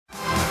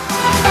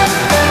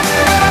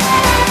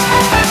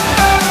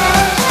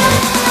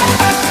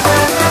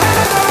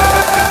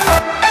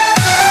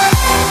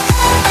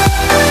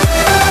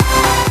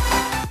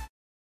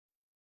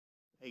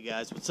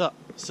Guys, what's up?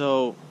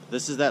 So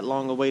this is that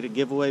long awaited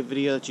giveaway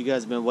video that you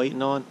guys have been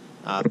waiting on.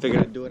 I figured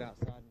I'd do it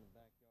outside in the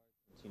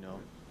backyard, you know,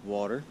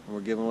 water, and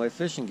we're giving away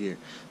fishing gear.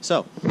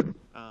 So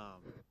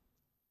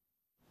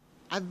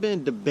I've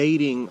been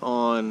debating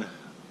on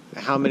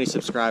how many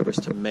subscribers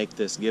to make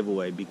this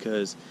giveaway,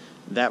 because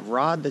that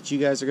rod that you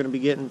guys are going to be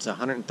getting is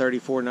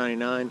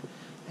 $134.99,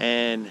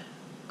 and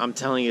I'm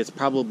telling you, it's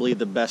probably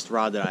the best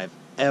rod that I've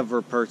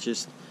ever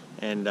purchased,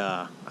 and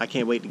I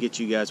can't wait to get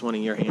you guys one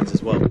in your hands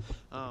as well.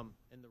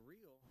 And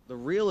the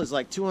reel is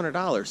like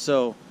 $200.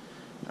 So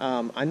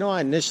I know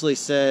I initially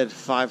said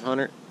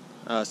 500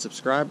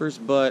 subscribers,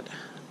 but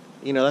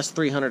you know, that's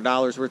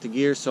 $300 worth of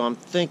gear, so I'm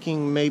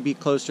thinking maybe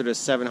closer to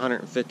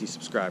 750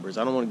 subscribers.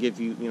 I don't want to give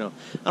you,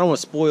 I don't want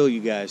to spoil you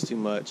guys too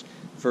much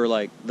for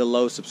like the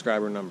low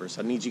subscriber numbers.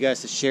 I need you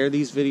guys to share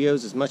these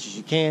videos as much as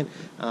you can.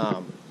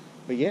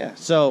 But yeah,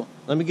 so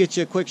let me get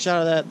you a quick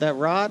shot of that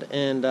rod,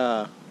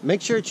 and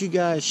make sure that you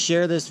guys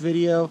share this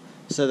video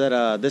so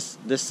that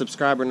this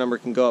subscriber number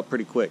can go up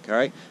pretty quick. All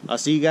right, I'll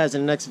see you guys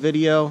in the next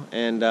video,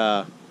 and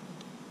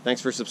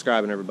thanks for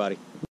subscribing, everybody.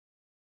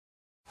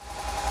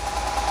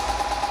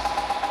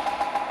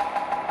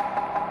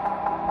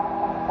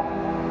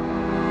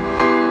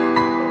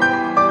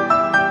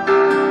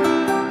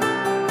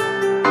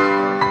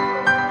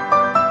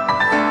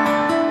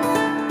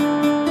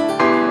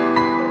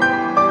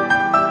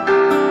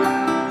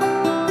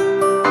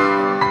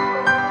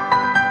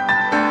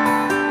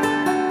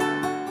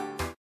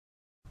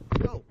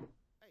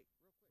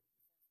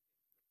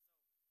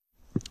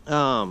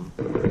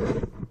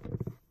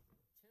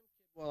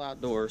 Well,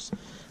 outdoors.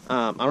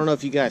 I don't know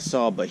if you guys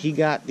saw, but he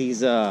got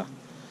these. If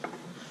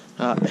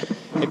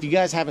you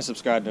guys haven't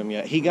subscribed to him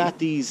yet, he got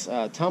these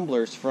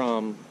tumblers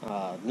from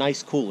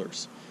Nice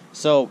Coolers.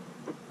 So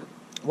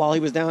while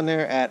he was down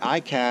there at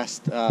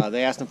ICAST,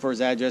 they asked him for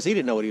his address. He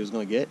didn't know what he was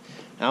going to get.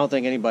 I don't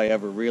think anybody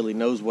ever really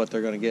knows what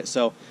they're going to get.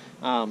 So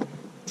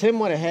Tim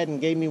went ahead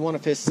and gave me one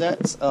of his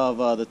sets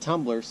of the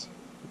tumblers,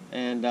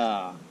 and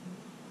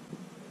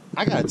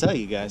I gotta tell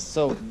you guys,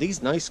 so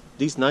these nice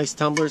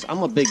tumblers,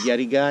 I'm a big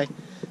Yeti guy,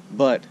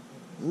 but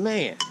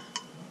man,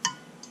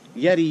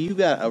 Yeti, you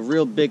got a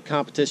real big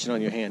competition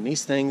on your hand.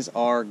 These things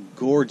are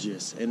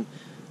gorgeous, and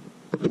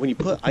when you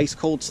put ice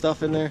cold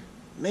stuff in there,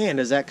 man,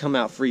 does that come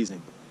out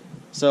freezing.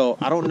 So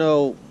I don't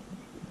know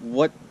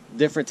what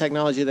different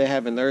technology they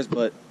have in theirs,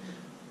 but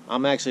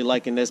I'm actually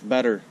liking this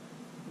better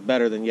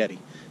than Yeti.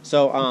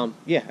 So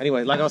yeah,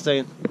 anyway, like I was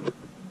saying,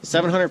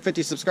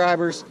 750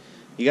 subscribers.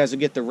 You guys will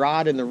get the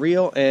rod and the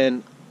reel,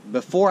 and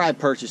before I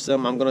purchase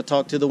them, I'm going to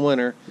talk to the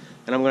winner,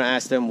 and I'm going to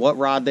ask them what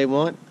rod they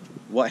want,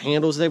 what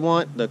handles they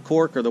want, the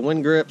cork or the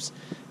wind grips,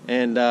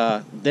 and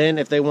then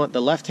if they want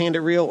the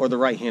left-handed reel or the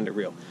right-handed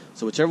reel.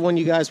 So whichever one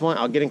you guys want,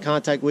 I'll get in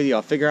contact with you.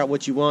 I'll figure out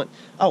what you want.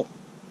 Oh,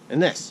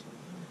 and this.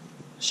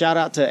 Shout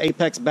out to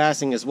Apex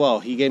Bassing as well.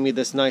 He gave me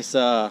this nice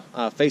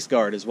face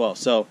guard as well.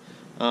 So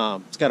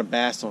it's got a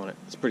bass on it.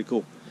 It's pretty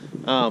cool.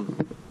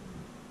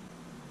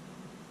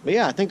 But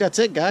yeah, I think that's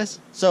it, guys.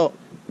 So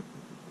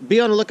be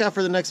on the lookout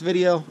for the next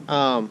video.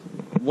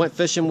 Went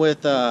fishing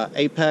with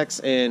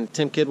Apex and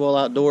Tim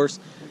Kidwell Outdoors,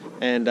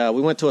 and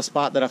we went to a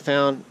spot that I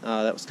found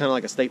that was kind of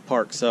like a state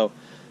park. So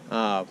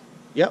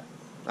yep,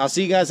 I'll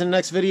see you guys in the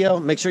next video.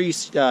 Make sure you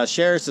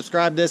share,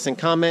 subscribe this, and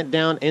comment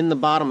down in the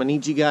bottom. I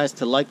need you guys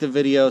to like the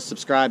video,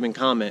 subscribe, and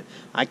comment.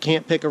 I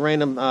can't pick a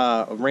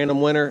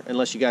random winner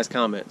unless you guys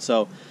comment.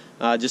 So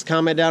just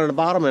comment down at the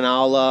bottom, and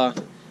I'll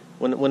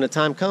when the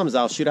time comes,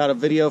 I'll shoot out a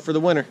video for the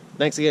winner.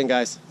 Thanks again,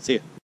 guys. See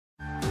you.